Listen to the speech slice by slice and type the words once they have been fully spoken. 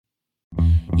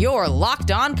Your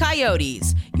Locked On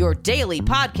Coyotes, your daily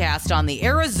podcast on the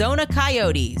Arizona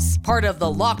Coyotes, part of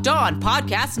the Locked On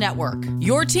Podcast Network,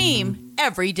 your team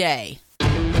every day.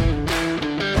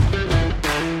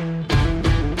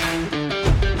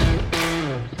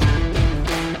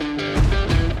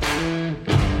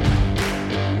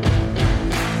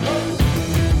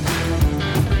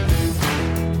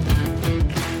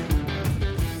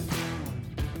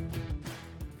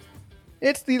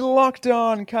 It's the Locked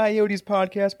On Coyotes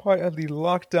podcast, part of the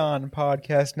Locked On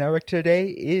Podcast Network.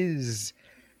 Today is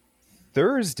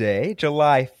Thursday,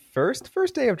 July 1st,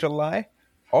 first day of July,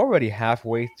 already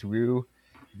halfway through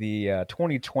the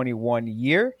 2021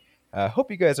 year.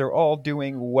 Hope you guys are all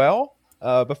doing well.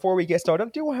 Before we get started, I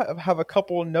do have a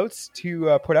couple notes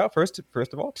to put out. First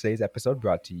of all, today's episode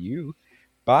brought to you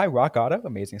by Rock Auto.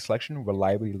 Amazing selection,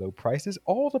 reliably low prices,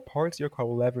 all the parts your car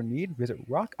will ever need. Visit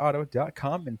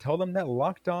rockauto.com and tell them that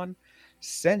Locked On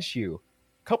sent you.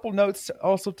 Couple notes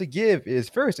also to give is,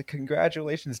 first,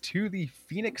 congratulations to the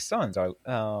Phoenix Suns, our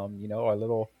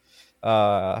little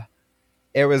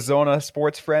Arizona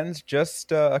sports friends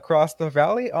just across the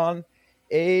valley, on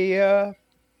a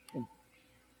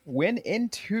win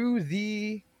into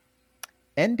the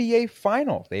NBA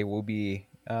final. They will be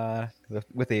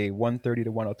with a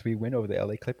 130-103 win over the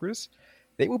LA Clippers.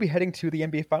 They will be heading to the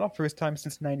NBA Final, first time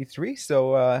since '93.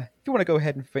 So if you want to go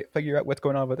ahead and figure out what's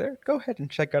going on over there, go ahead and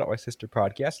check out our sister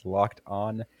podcast, Locked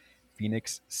On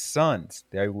Phoenix Suns.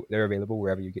 They're available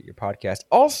wherever you get your podcast.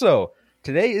 Also,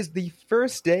 today is the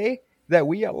first day that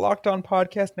we at Locked On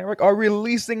Podcast Network are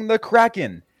releasing the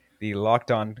Kraken. The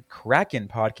Locked On Kraken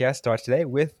podcast starts today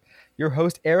with your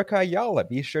host, Erica Ayala.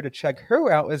 Be sure to check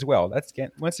her out as well. That's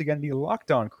once again the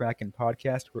Locked On Kraken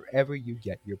podcast, wherever you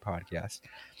get your podcast.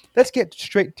 Let's get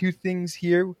straight to things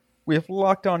here with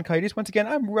Locked On Coyotes. Once again,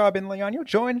 I'm Robin Leonio.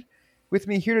 Joined with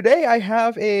me here today, I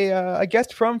have a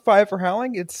guest from Five for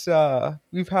Howling.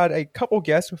 We've had a couple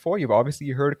guests before. You've obviously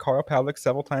heard Carl Pavlik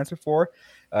several times before.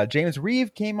 James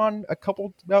Reeve came on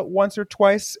about once or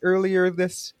twice earlier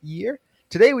this year.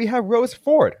 Today we have Rose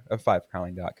Ford of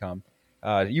FiveForHowling.com.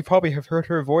 You probably have heard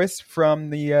her voice from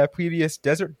the previous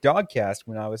Desert Dogcast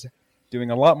when I was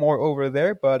doing a lot more over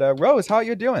there. But Rose, how are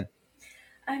you doing?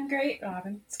 I'm great,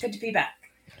 Robin. It's good to be back.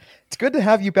 It's good to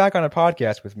have you back on a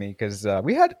podcast with me, because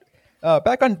we had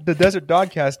back on the Desert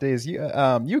Dogcast days.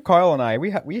 You, Carl, and I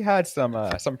we had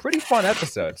some pretty fun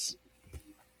episodes.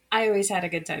 I always had a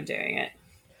good time doing it.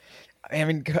 I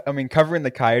mean, covering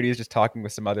the Coyotes, just talking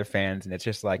with some other fans, and it's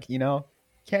just like,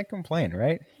 can't complain,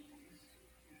 right?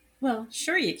 Well,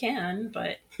 sure you can,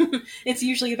 but it's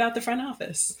usually about the front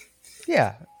office.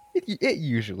 Yeah, it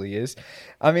usually is.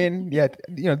 I mean, yeah,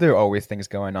 there are always things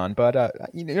going on. But,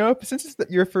 since it's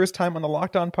your first time on the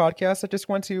Locked On podcast, I just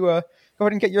want to go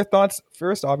ahead and get your thoughts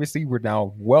first. Obviously, we're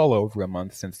now well over a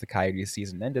month since the Coyotes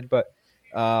season ended, but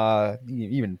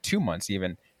even 2 months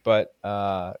even. But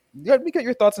let me get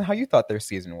your thoughts on how you thought their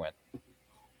season went.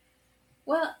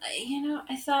 Well,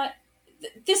 I thought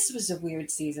this was a weird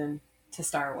season to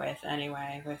start with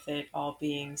anyway, with it all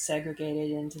being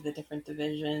segregated into the different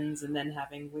divisions and then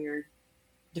having weird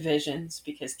divisions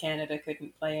because Canada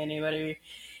couldn't play anybody.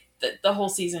 The whole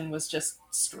season was just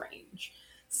strange.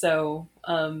 So,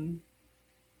 I'm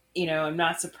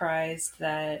not surprised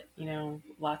that,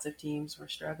 lots of teams were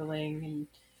struggling, and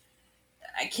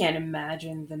I can't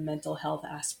imagine the mental health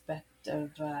aspect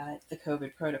of the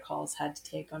COVID protocols had to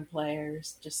take on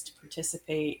players just to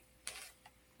participate.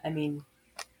 I mean,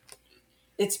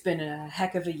 it's been a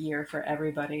heck of a year for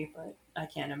everybody, but I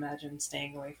can't imagine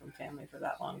staying away from family for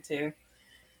that long too.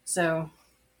 So,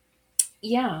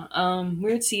 yeah,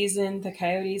 weird season. The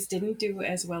Coyotes didn't do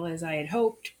as well as I had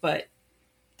hoped, but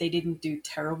they didn't do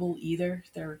terrible either.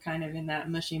 They were kind of in that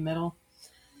mushy middle.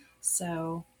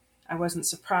 So I wasn't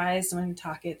surprised when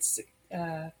Tocchet's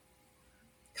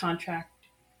contract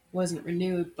wasn't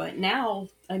renewed. But now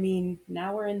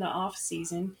we're in the off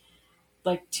season,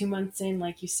 like 2 months in,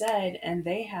 like you said, and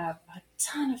they have a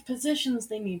ton of positions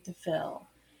they need to fill.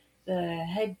 The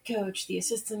head coach, the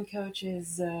assistant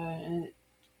coaches,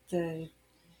 the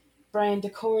Brian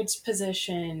DeCord's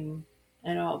position,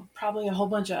 and probably a whole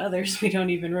bunch of others we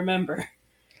don't even remember.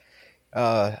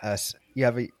 You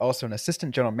have also an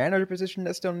assistant general manager position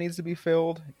that still needs to be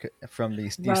filled from the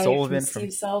Steve Sullivan.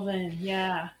 Steve Sullivan,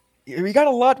 yeah. We got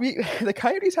a lot. The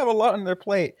Coyotes have a lot on their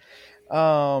plate.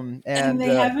 And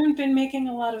they haven't been making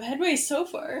a lot of headway so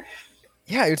far.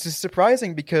 Yeah, it's just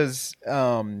surprising because,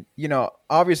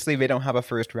 obviously they don't have a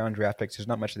first round draft pick, so there's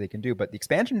not much they can do. But the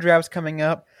expansion draft's coming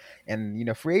up,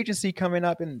 and free agency coming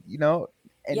up, and the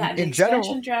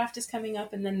expansion draft is coming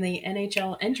up, and then the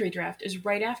NHL entry draft is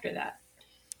right after that.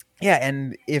 Yeah,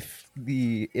 and if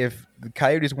the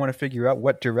Coyotes want to figure out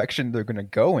what direction they're going to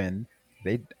go in,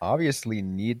 they obviously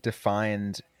need to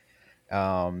find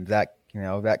that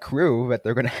crew that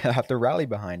they're going to have to rally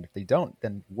behind. If they don't,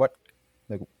 then what's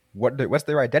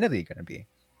their identity going to be?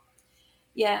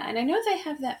 Yeah, and I know they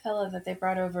have that fellow that they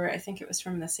brought over. I think it was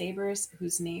from the Sabres,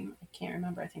 whose name I can't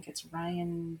remember. I think it's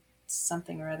Ryan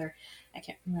something or other. I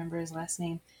can't remember his last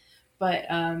name. But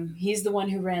he's the one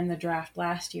who ran the draft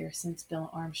last year since Bill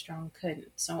Armstrong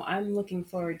couldn't. So I'm looking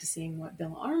forward to seeing what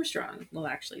Bill Armstrong will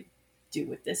actually do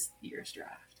with this year's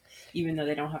draft, even though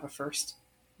they don't have a first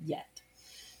yet.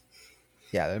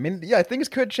 Yeah, I mean, yeah, things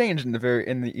could change in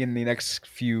the next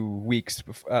few weeks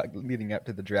leading up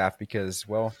to the draft because,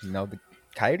 well, the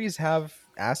Coyotes have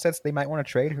assets they might want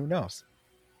to trade. Who knows?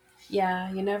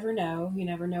 Yeah, you never know. You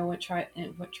never know what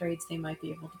trades they might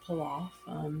be able to pull off.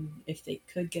 If they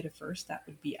could get a first, that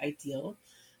would be ideal.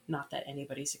 Not that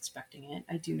anybody's expecting it.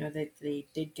 I do know that they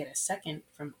did get a second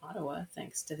from Ottawa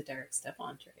thanks to the Derek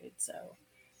Stepan trade. So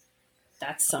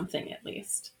that's something at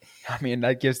least. I mean,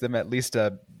 that gives them at least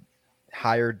a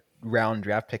higher round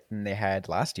draft pick than they had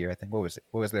last year. I think what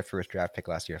was their first draft pick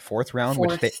last year? Fourth round,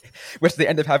 which they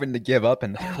end up having to give up.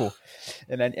 And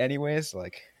then anyways,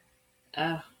 like,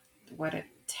 what a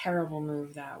terrible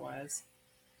move that was.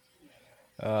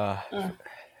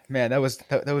 Man,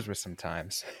 those were some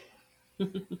times.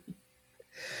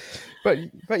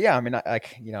 but yeah, I mean,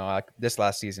 this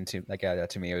last season too,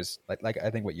 to me, it was like I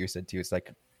think what you said too. It's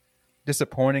like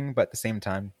disappointing, but at the same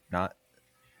time, not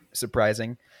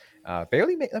surprising.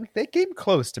 Barely made. I mean, they came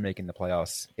close to making the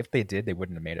playoffs. If they did, they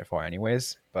wouldn't have made it far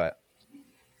anyways. But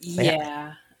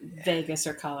Vegas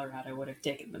or Colorado would have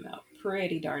taken them out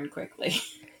pretty darn quickly.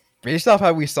 Based off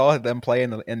how we saw them play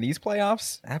in these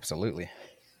playoffs, absolutely.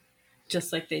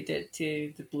 Just like they did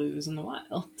to the Blues and the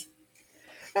Wild.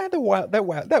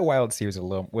 That Wild series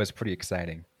alone was pretty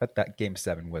exciting, but that Game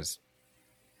 7 was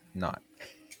not.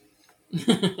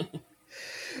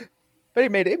 But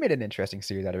it made an interesting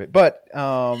series out of it. But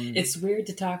it's weird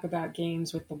to talk about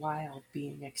games with the Wild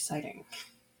being exciting.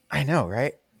 I know,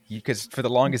 right? Because for the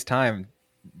longest time,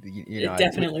 it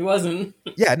definitely wasn't.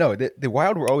 Yeah, no, the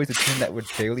Wild were always a team that would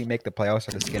barely make the playoffs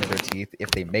on the skin of their teeth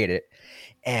if they made it,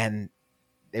 and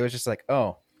it was just like,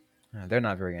 oh, they're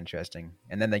not very interesting.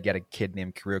 And then they get a kid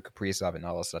named Kirill Kaprizov, and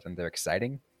all of a sudden they're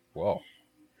exciting. Whoa.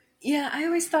 Yeah, I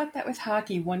always thought that with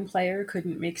hockey, one player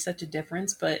couldn't make such a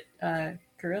difference, but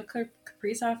Kirill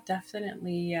Kaprizov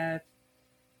definitely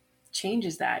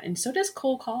changes that. And so does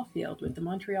Cole Caulfield with the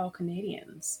Montreal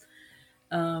Canadiens.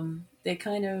 They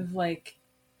kind of like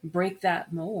break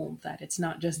that mold that it's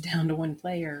not just down to one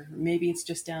player. Maybe it's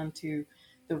just down to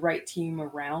the right team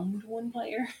around one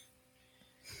player.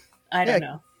 I don't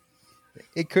know.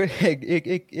 It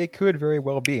could very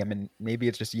well be. I mean, maybe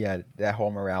it's just that whole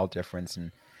morale difference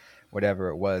and whatever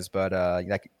it was. But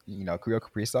Kirill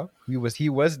Kaprizov, he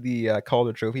was the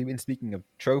Calder Trophy. And speaking of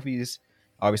trophies,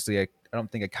 obviously I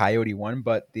don't think a Coyote won,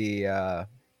 but it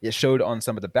showed on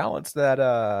some of the ballots that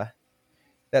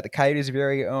the Coyotes'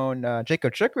 very own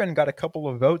Jakob Chychrun got a couple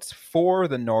of votes for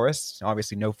the Norris.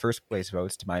 Obviously, no first place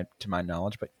votes to my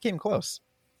knowledge, but came close.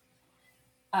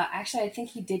 Actually, I think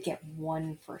he did get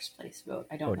one first place vote.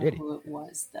 I don't know who it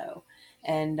was, though.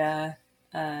 And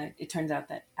it turns out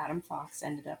that Adam Fox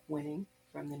ended up winning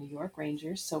from the New York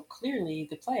Rangers. So clearly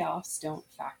the playoffs don't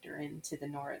factor into the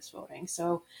Norris voting.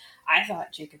 So I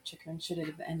thought Jakob Chychrun should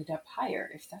have ended up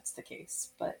higher if that's the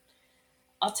case. But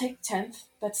I'll take 10th.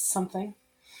 That's something.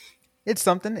 It's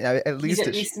something. At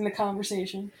least in the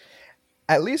conversation.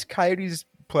 At least Coyotes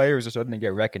players are starting to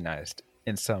get recognized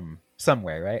in some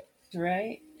way, right?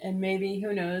 Right. And maybe,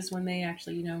 who knows, when they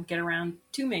actually, get around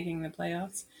to making the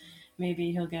playoffs,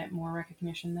 maybe he'll get more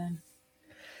recognition then.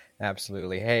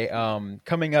 Absolutely. Hey,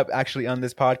 coming up actually on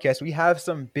this podcast, we have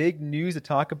some big news to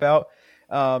talk about.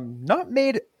 Not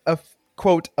made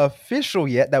quote official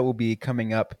yet. That will be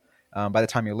coming up by the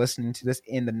time you're listening to this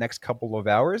in the next couple of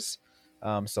hours.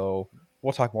 So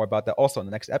we'll talk more about that also in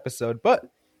the next episode. But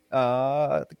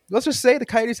let's just say the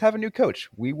Coyotes have a new coach.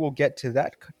 We will get to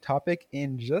that topic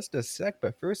in just a sec.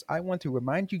 But first, I want to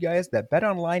remind you guys that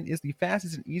BetOnline is the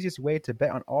fastest and easiest way to bet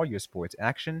on all your sports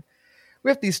action.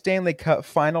 With the Stanley Cup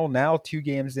final now 2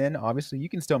 games in, obviously you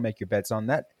can still make your bets on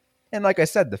that. And like I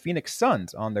said, the Phoenix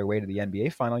Suns on their way to the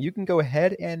NBA final. You can go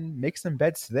ahead and make some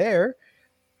bets there.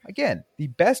 Again, the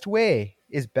best way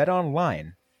is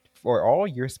BetOnline for all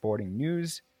your sporting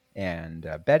news and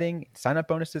betting, sign-up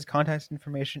bonuses, contest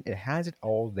information. It has it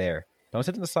all there. Don't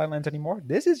sit on the sidelines anymore.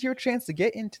 This is your chance to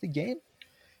get into the game.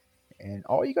 And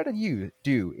all you got to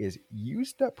do is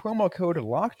use the promo code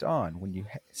LOCKEDON when you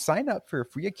sign up for a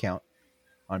free account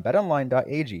on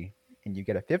betonline.ag, and you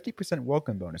get a 50%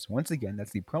 welcome bonus. Once again,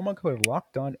 that's the promo code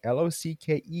LOCKEDON,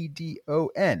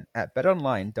 LOCKEDON, at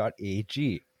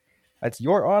betonline.ag. That's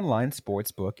your online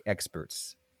sportsbook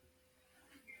experts.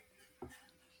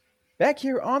 Back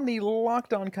here on the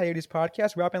Locked On Coyotes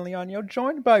podcast, Robin Leonio,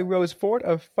 joined by Rose Ford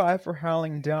of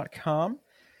 5forhowling.com.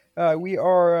 We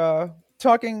are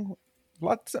talking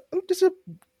just a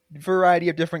variety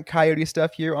of different Coyote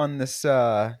stuff here on this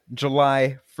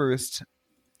July 1st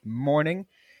morning.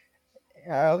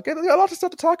 Got lots of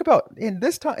stuff to talk about in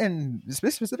this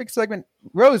specific segment.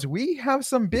 Rose, we have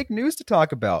some big news to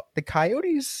talk about. The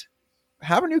Coyotes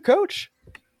have a new coach.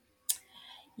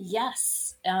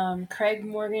 Yes. Craig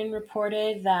Morgan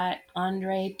reported that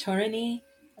Andre Tourigny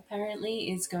apparently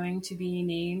is going to be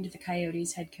named the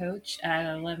Coyotes head coach at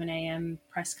 11 a.m.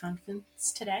 press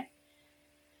conference today.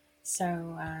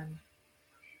 So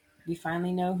we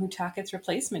finally know who Tockett's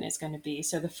replacement is going to be.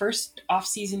 So the first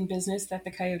off-season business that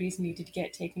the Coyotes needed to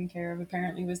get taken care of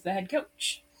apparently was the head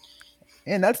coach.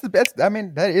 And that's the best. I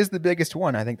mean, that is the biggest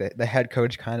one. I think that the head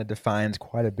coach kind of defines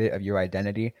quite a bit of your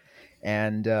identity.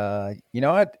 And you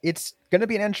know what? It's going to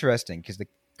be interesting because the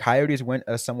Coyotes went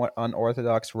a somewhat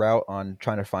unorthodox route on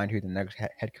trying to find who the next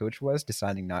head coach was,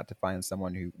 deciding not to find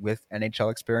someone who with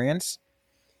NHL experience.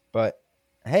 But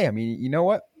hey, I mean, you know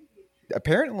what?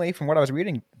 Apparently, from what I was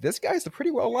reading, this guy's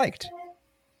pretty well liked.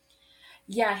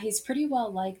 Yeah, he's pretty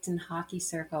well liked in hockey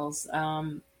circles.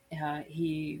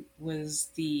 He was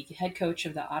the head coach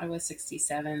of the Ottawa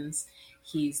 67s.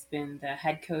 He's been the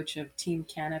head coach of Team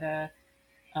Canada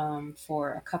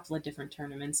for a couple of different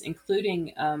tournaments,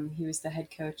 including he was the head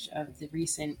coach of the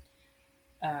recent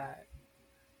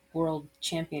World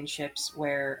Championships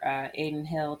where Aiden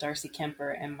Hill, Darcy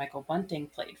Kemper, and Michael Bunting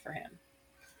played for him.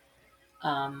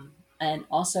 And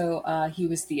also he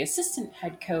was the assistant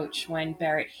head coach when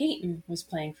Barrett Hayton was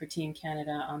playing for Team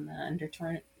Canada on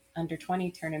the under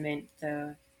 20 tournament,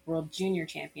 the World Junior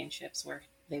Championships, where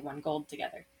they won gold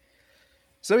together.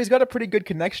 So he's got a pretty good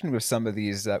connection with some of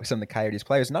these, some of the Coyotes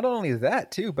players. Not only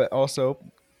that, too, but also,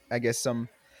 I guess, some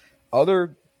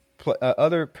other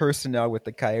personnel with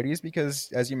the Coyotes.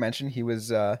 Because, as you mentioned, he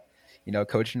was,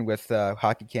 coaching with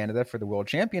Hockey Canada for the World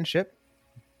Championship.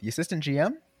 The assistant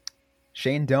GM,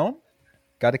 Shane Doan,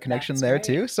 got a connection there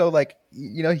too. So,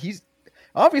 he's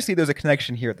obviously there's a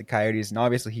connection here at the Coyotes, and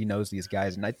obviously he knows these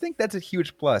guys. And I think that's a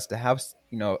huge plus to have,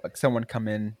 someone come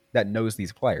in that knows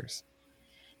these players.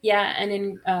 Yeah, and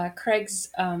in Craig's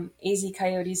AZ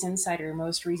Coyotes Insider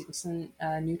most recent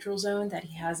neutral zone that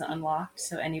he has unlocked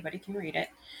so anybody can read it,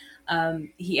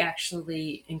 he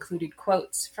actually included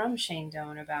quotes from Shane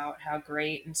Doan about how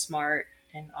great and smart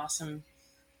and awesome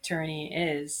Tourigny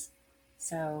is.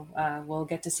 So we'll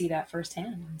get to see that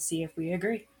firsthand and see if we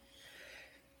agree.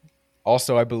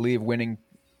 Also, I believe winning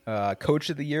Coach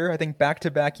of the Year, I think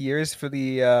back-to-back years for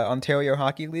the Ontario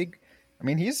Hockey League. I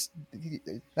mean, his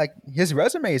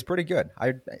resume is pretty good.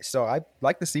 So I'd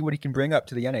like to see what he can bring up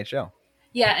to the NHL.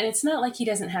 Yeah, and it's not like he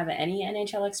doesn't have any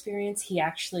NHL experience. He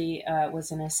actually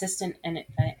was an assistant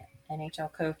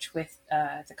NHL coach with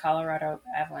the Colorado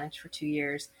Avalanche for 2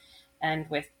 years and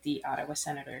with the Ottawa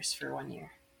Senators for 1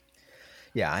 year.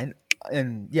 Yeah,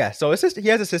 so he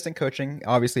has assistant coaching.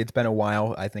 Obviously, it's been a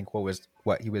while. I think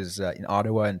he was in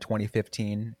Ottawa in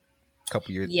 2015, a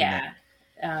couple years. Yeah.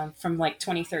 From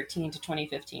 2013 to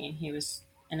 2015, he was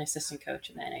an assistant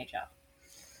coach in the NHL.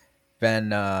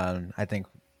 Then I think,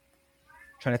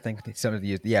 trying to think some of the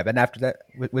years. Yeah, but after that,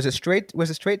 was it straight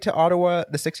to Ottawa,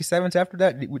 the 67s? After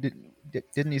that,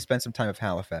 didn't he spend some time with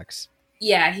Halifax?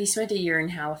 Yeah, he spent a year in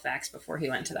Halifax before he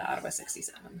went to the Ottawa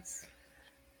 67s.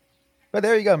 But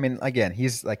there you go. I mean, again,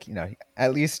 he's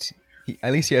at least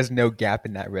he has no gap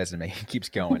in that resume. He keeps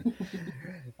going.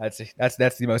 That's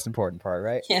the most important part,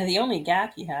 right? Yeah, the only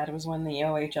gap he had was when the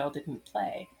OHL didn't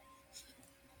play.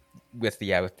 With the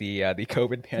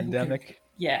COVID pandemic.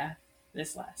 Yeah,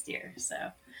 this last year. So,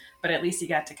 but at least he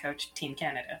got to coach Team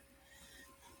Canada.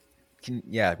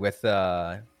 Yeah, with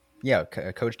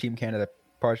coach Team Canada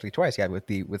partially twice. Yeah, with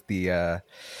the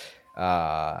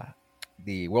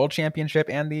World Championship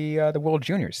and the World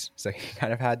Juniors. So he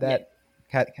kind of had that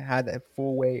had that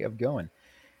full way of going.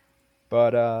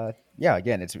 But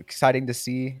again, it's exciting to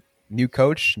see new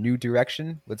coach, new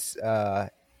direction. Let's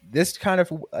this kind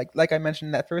of like I mentioned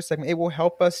in that first segment, it will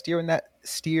help us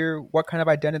steer what kind of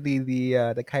identity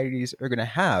the Coyotes are going to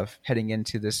have heading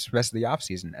into this rest of the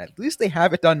offseason. At least they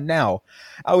have it done now.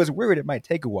 I was worried it might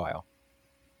take a while.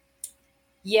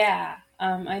 Yeah,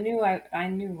 I knew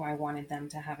I wanted them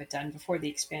to have it done before the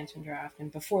expansion draft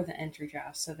and before the entry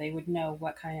draft, so they would know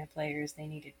what kind of players they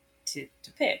needed to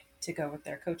pick to go with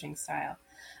their coaching style.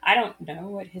 I don't know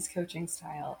what his coaching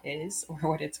style is or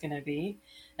what it's going to be.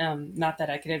 Not that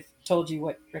I could have told you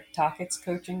what Rick Tockett's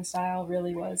coaching style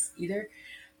really was either,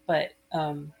 but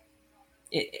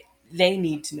they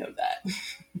need to know that,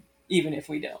 even if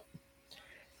we don't.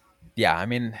 Yeah, I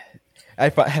mean, I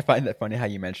find that funny how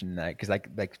you mentioned that, because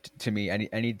to me,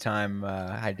 any time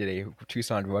I did a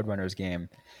Tucson Roadrunners game,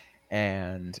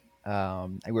 and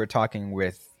we were talking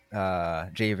with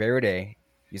Jay Verde,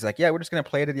 he's like, "Yeah, we're just gonna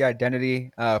play to the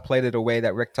identity, play to the way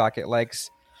that Rick Tocchet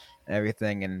likes, and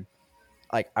everything." And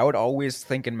like, I would always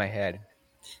think in my head,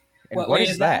 "And what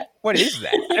is that? What is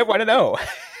that? I want to know."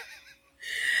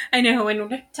 I know when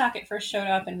Rick Tocchet first showed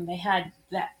up and they had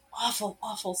that awful,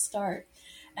 awful start,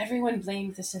 everyone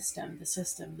blamed the system,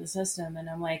 and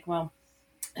I'm like, well,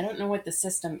 I don't know what the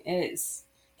system is.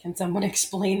 Can someone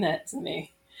explain that to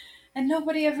me? And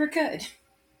nobody ever could.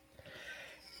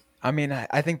 I mean,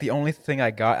 I think the only thing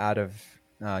I got out of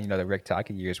the Rick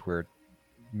Tocchet years were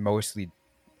mostly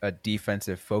a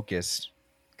defensive focus,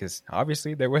 because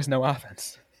obviously there was no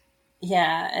offense.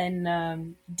 Yeah,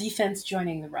 and defense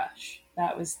joining the rush.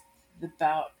 That was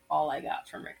about all I got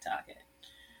from Rick Tocchet.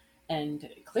 And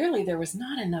clearly there was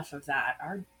not enough of that.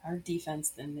 Our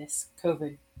defense in this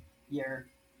COVID year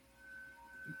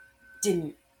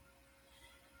didn't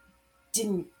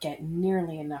get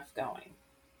nearly enough going.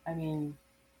 I mean,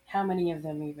 how many of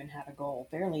them even had a goal?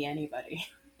 Barely anybody,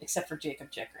 except for Jacob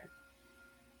Chychrun.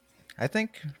 I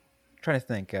think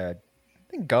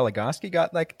Goligoski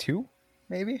got like 2,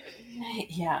 maybe?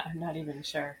 Yeah, I'm not even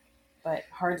sure. But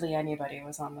hardly anybody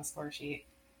was on the score sheet.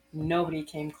 Nobody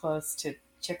came close to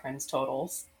Chychrun's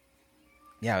totals.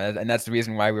 Yeah, and that's the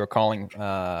reason why we were calling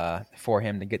for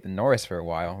him to get the Norris for a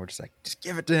while. We're just like, just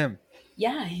give it to him.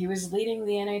 Yeah, he was leading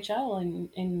the NHL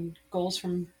in goals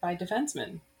by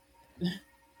defensemen. And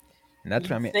that's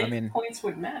what I mean. Points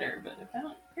would matter, but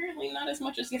apparently not as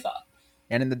much as you thought.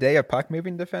 And in the day of puck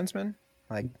moving defensemen,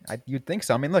 you'd think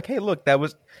so. I mean, look,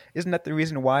 isn't that the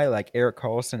reason why like Erik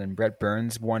Karlsson and Brett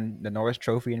Burns won the Norris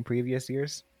Trophy in previous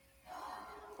years?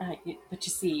 But you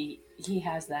see, he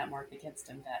has that mark against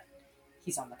him that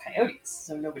he's on the Coyotes,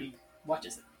 so nobody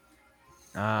watches it.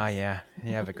 Ah, yeah,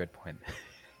 you have a good point.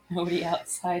 Nobody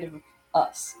outside of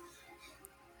us.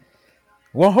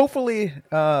 Well, hopefully,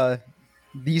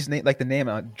 these the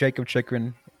name Jacob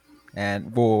Chychrun,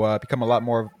 and will become a lot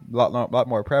more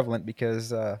prevalent,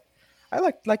 because I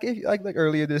like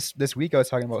earlier this week I was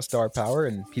talking about star power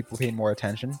and people paying more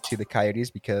attention to the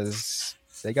Coyotes because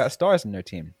they got stars in their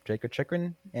team. Jacob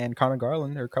Chychrun and Connor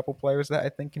Garland are a couple players that I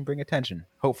think can bring attention.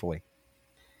 Hopefully,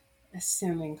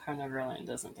 assuming Connor Garland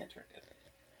doesn't get traded.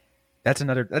 That's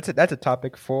a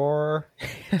topic for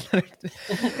a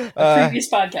previous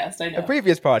podcast. I know. A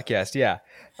previous podcast, yeah.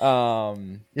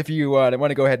 If you want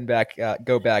to go ahead and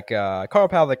go back, Carl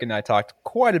Pavlik and I talked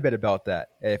quite a bit about that.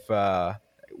 If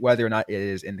whether or not it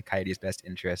is in the Coyotes' best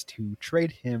interest to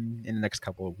trade him in the next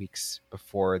couple of weeks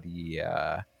before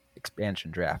the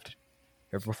expansion draft,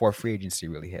 or before free agency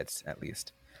really hits, at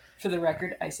least. For the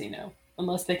record, I say no,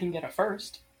 unless they can get a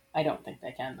first. I don't think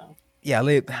they can, though. Yeah,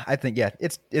 I think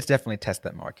it's definitely test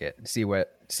that market, see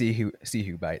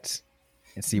who bites,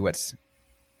 and see what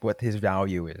his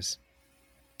value is.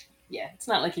 Yeah, it's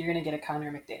not like you're going to get a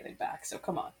Connor McDavid back, so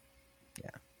come on.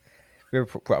 Yeah, we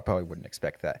probably wouldn't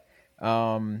expect that.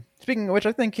 Speaking of which,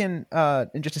 I think in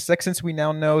just a sec, since we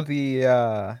now know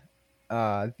the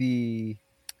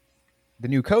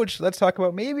new coach, let's talk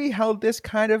about maybe how this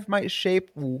kind of might shape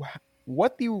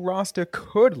what the roster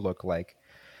could look like.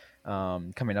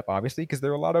 Coming up, obviously, because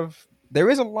there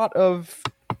is a lot of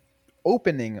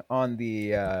opening on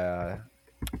the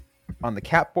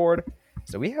cap board,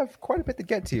 so we have quite a bit to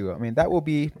get to. I mean, that will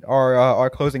be our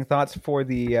closing thoughts for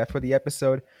the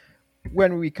episode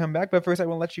when we come back. But first, I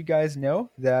want to let you guys know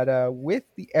that with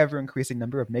the ever increasing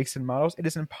number of makes and models, it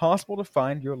is impossible to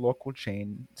find your local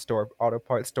chain store, auto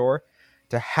parts store,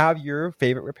 to have your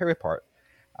favorite repair part.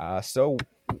 So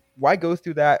why go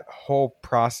through that whole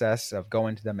process of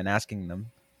going to them and asking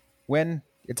them when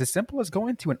it's as simple as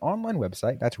going to an online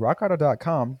website, that's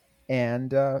rockauto.com,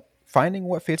 and finding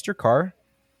what fits your car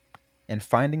and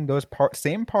finding those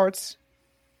same parts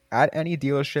at any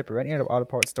dealership or any other auto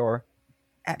parts store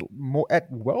at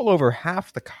well over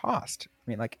half the cost. I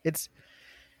mean, it's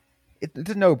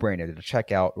a no-brainer to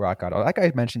check out Rock Auto. Like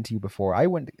I mentioned to you before, I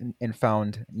went and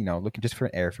found, looking just for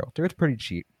an air filter. It's pretty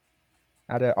cheap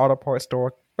at an auto parts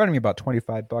store, running me about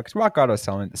 $25. Rock Auto is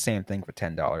selling the same thing for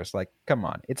 $10. Like, come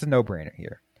on, it's a no-brainer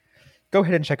here. Go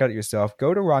ahead and check it out yourself.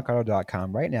 Go to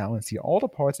rockauto.com right now and see all the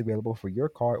parts available for your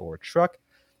car or truck.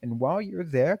 And while you're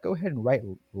there, go ahead and write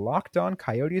Locked On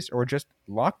Coyotes or just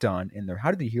Locked On in there.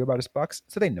 How did you hear about us box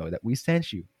so they know that we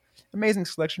sent you? Amazing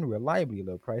selection, reliably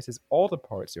low prices, all the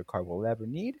parts your car will ever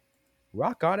need.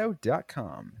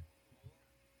 RockAuto.com.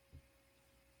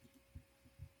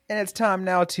 And it's time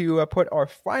now to put our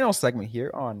final segment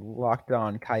here on Locked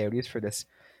On Coyotes for this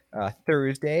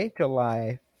Thursday,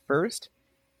 July 1st.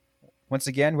 Once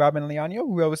again, Robin Leonio,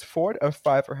 Rose Ford of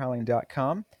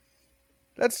 5forhowling.com.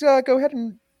 Let's go ahead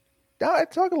and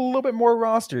talk a little bit more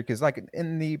roster, because like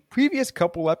in the previous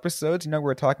couple episodes,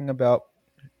 we're talking about,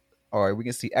 all right, we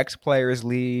can see X players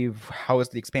leave. How is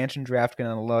the expansion draft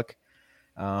going to look?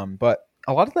 But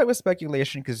a lot of that was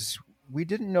speculation because we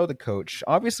didn't know the coach.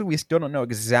 Obviously, we still don't know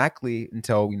exactly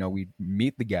until we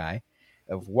meet the guy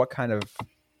of what kind of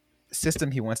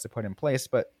system he wants to put in place.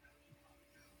 But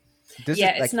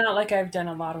it's not like I've done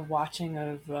a lot of watching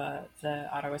of the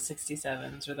Ottawa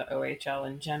 67s or the OHL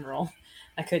in general.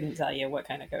 I couldn't tell you what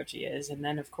kind of coach he is. And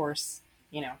then, of course,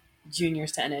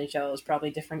 juniors to NHL is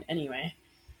probably different anyway.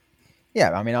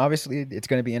 Yeah, I mean, obviously, it's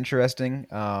going to be interesting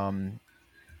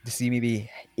to see maybe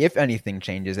if anything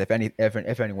changes, if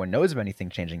anyone knows of anything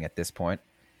changing at this point.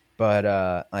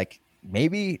 But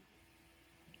maybe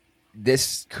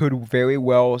this could very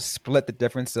well split the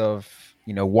difference of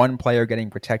one player getting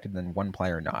protected and one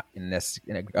player not in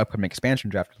an upcoming expansion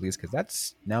draft, at least, because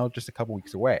that's now just a couple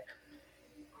weeks away.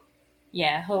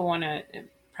 Yeah, he'll want to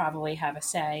probably have a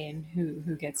say in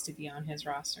who gets to be on his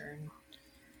roster and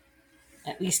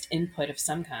at least input of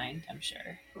some kind, I'm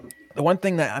sure. The one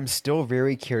thing that I'm still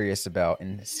very curious about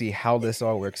and see how this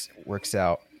all works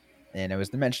out, and it was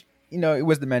the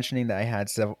mentioning that I had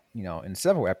in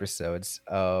several episodes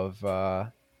of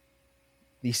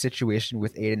the situation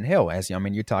with Adin Hill. As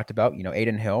you talked about,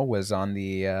 Adin Hill was on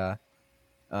the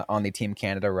Team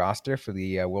Canada roster for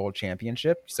the World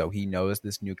Championship, so he knows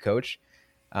this new coach.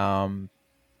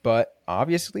 But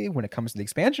obviously, when it comes to the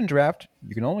expansion draft,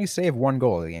 you can only save one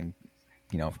goalie, and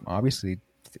obviously,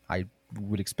 I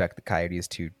would expect the Coyotes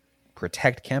to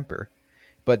protect Kemper.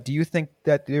 But do you think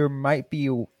that there might be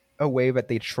a way that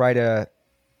they try to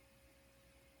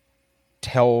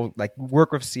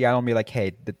work with Seattle and be like,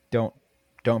 hey, don't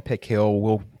pick Hill.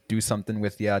 We'll do something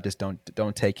with just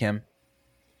don't take him.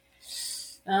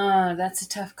 That's a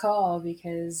tough call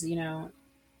because they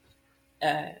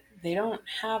don't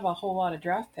have a whole lot of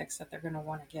draft picks that they're going to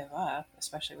want to give up,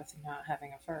 especially with not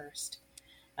having a first.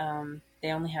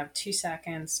 They only have 2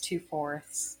 seconds, 2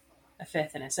 fourths, a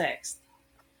fifth, and a sixth.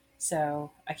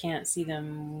 So I can't see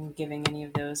them giving any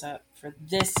of those up for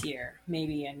this year.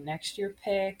 Maybe a next year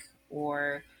pick,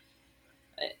 or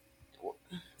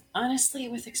honestly,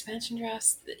 with expansion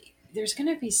drafts, there's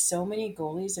going to be so many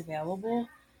goalies available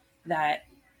that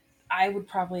I would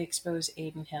probably expose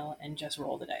Adin Hill and just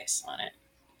roll the dice on it.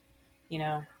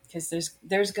 Because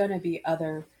there's going to be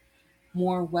other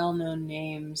more well-known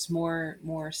names,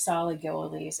 more solid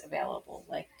goalies available.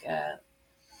 Like,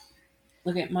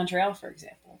 look at Montreal, for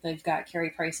example. They've got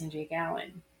Carey Price and Jake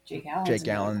Allen. Jake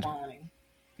Allen. Quality.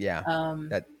 Yeah.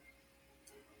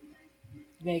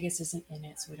 Vegas isn't in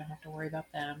it, so we don't have to worry about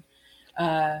them.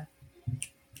 Where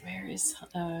is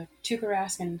Tuukka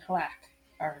Rask and Halak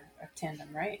are a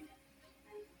tandem, right?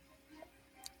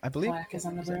 I believe Halak is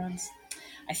on the Bruins.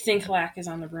 I think Halak is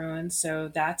on the Bruins, so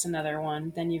that's another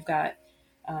one. Then you've got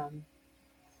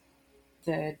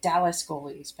the Dallas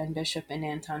goalies, Ben Bishop and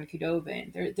Anton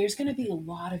Khudobin. There's going to be a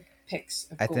lot of picks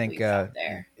of goalies out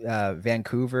there.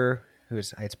 Vancouver,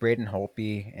 it's Braden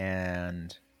Holtby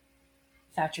and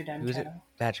Thatcher Demko.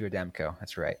 Thatcher Demko,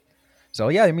 that's right. So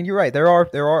yeah, you're right. There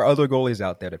are other goalies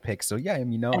out there to pick. So yeah,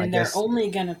 and I guess they're only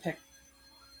going to pick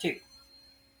 2.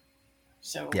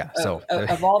 So yeah,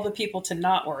 of all the people to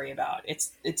not worry about,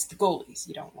 it's the goalies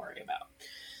you don't worry about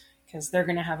because they're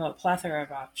going to have a plethora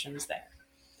of options there.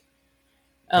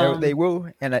 They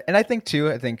will, and I think too.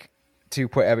 I think to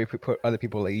put other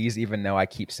people at ease, even though I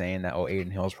keep saying that Adin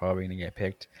Hill's probably going to get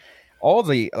picked. All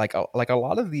the like a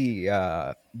lot of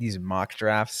the these mock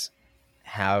drafts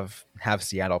have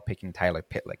Seattle picking Tyler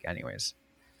Pitlick anyways.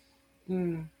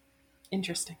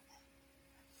 Interesting.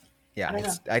 Yeah,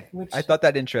 I thought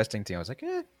that interesting too. I was like,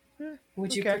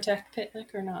 would you protect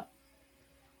Pitlick or not?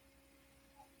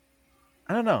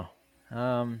 I don't know.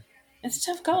 It's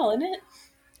a tough call, isn't it?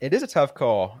 It is a tough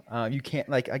call. You can't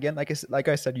like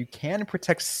I said, you can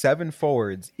protect 7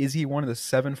 forwards. Is he one of the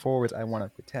 7 forwards I want to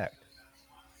protect?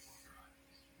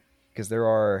 Because there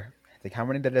are, how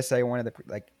many did I say I wanted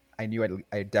to I knew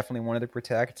I definitely wanted to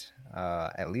protect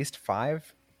at least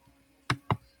 5,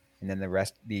 and then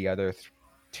the other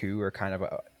 2 are kind of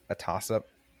a toss up.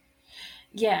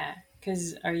 Yeah,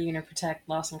 Because are you going to protect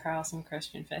Lawson Carlson,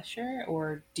 Christian Fischer,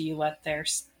 or do you let their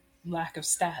lack of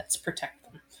stats protect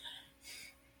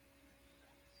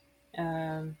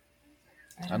them?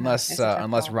 Unless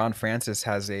Ron Francis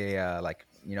has a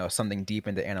something deep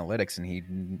into analytics and he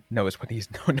knows what he's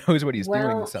doing.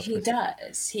 Well, he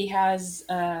does. He has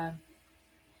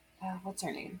what's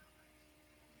her name?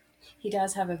 He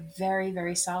does have a very,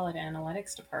 very solid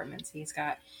analytics department. He's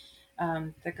got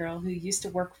the girl who used to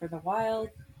work for the Wild,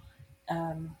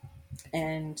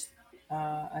 and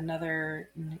another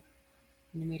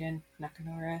Namita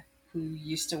Nakamura who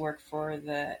used to work for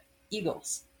the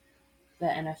Eagles, the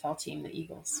NFL team, the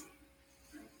Eagles.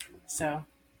 So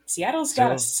Seattle's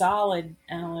got a solid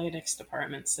analytics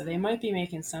department, so they might be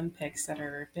making some picks that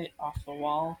are a bit off the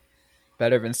wall.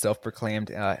 Better than self-proclaimed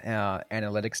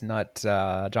analytics nut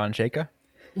John Chayka?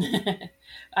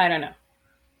 I don't know.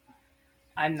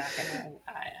 I'm not gonna.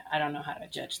 I don't know how to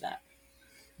judge that.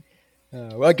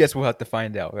 Well, I guess we'll have to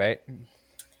find out, right?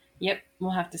 Yep,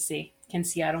 we'll have to see. Can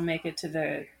Seattle make it to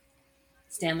the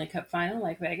Stanley Cup final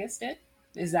like Vegas did?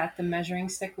 Is that the measuring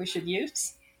stick we should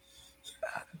use?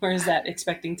 Or is that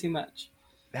expecting too much?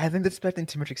 I think that's expecting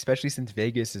too much, especially since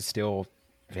Vegas is still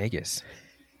Vegas.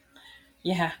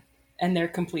 Yeah, and they're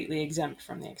completely exempt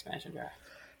from the expansion draft.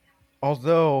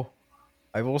 Although,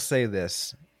 I will say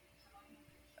this.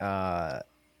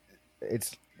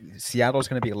 Seattle's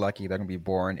going to be lucky. They're going to be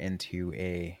born into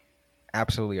a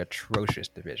absolutely atrocious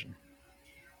division.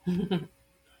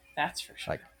 That's for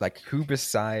sure. Like who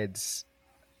besides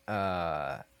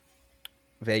Vegas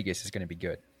is going to be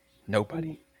good?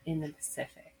 Nobody. In the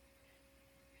Pacific.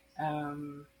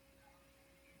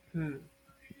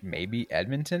 Maybe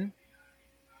Edmonton?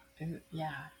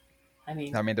 Yeah. I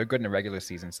mean, they're good in the regular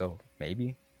season, so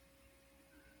maybe.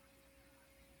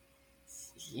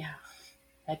 Yeah.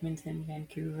 Edmonton,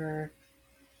 Vancouver,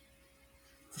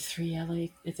 the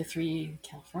three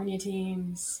California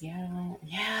teams, Seattle.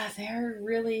 Yeah,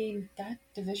 that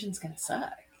division's going to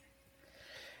suck.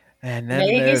 And then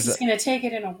Vegas is going to take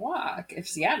it in a walk if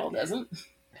Seattle doesn't.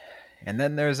 And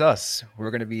then there's us.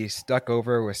 We're going to be stuck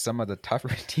over with some of the tougher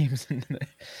teams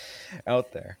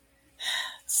out there.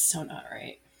 It's so not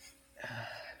right.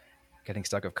 Getting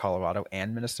stuck with Colorado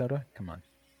and Minnesota? Come on.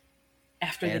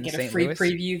 After they get a free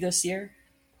preview this year?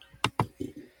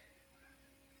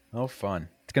 Oh, fun.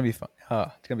 It's going to be fun.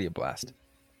 It's going to be a blast.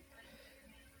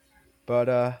 But,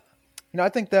 I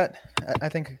think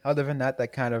other than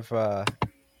that kind of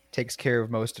takes care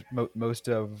of most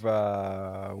of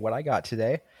what I got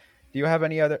today. Do you have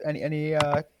any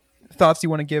thoughts you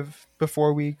want to give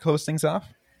before we close things off?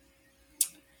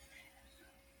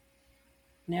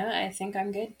 No, I think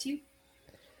I'm good too.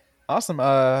 Awesome.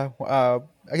 I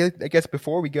guess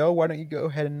before we go, why don't you go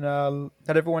ahead and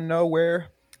let everyone know where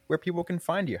people can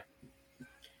find you?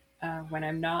 When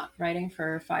I'm not writing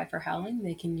for Five for Howling,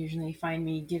 they can usually find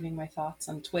me giving my thoughts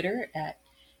on Twitter at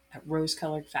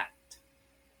Rose-Colored Fact.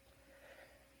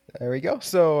 There we go.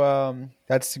 So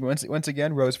that's once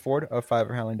again Rose Ford of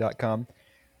fiveforhowling.com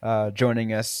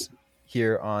joining us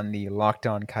here on the Locked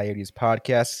On Coyotes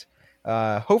podcast.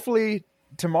 Hopefully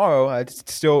tomorrow,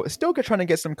 still trying to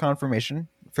get some confirmation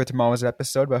for tomorrow's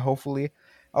episode, but hopefully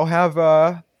I'll have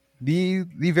the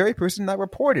very person that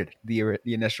reported the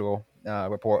initial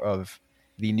report of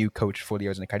the new coach for the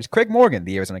Arizona Coyotes, Craig Morgan,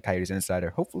 the Arizona Coyotes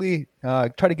insider. Hopefully try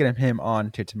to get him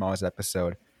on to tomorrow's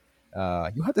episode.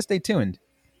 You'll have to stay tuned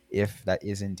if that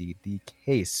is indeed the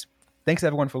case. Thanks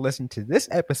everyone for listening to this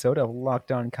episode of Locked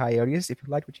On Coyotes. If you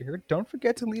liked what you heard, don't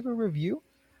forget to leave a review.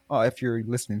 If you're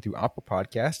listening through Apple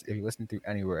Podcasts, if you're listening through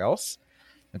anywhere else,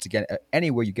 once again,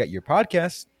 anywhere you get your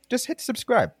podcasts, just hit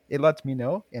subscribe. It lets me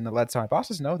know, and it lets our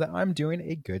bosses know that I'm doing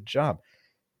a good job.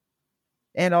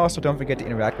 And also, don't forget to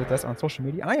interact with us on social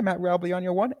media. I am at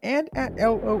RalBleonio1 and at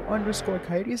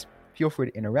LO_Coyotes. Feel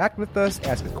free to interact with us,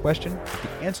 ask a question. We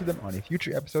can answer them on a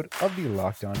future episode of the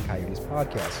Locked On Coyotes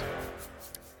podcast.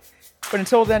 But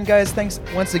until then, guys, thanks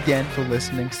once again for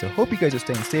listening. So hope you guys are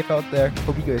staying safe out there.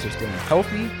 Hope you guys are staying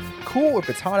healthy, cool if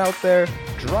it's hot out there,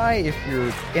 dry if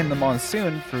you're in the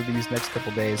monsoon for these next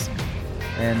couple days.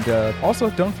 And also,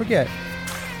 don't forget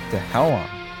to howl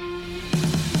on.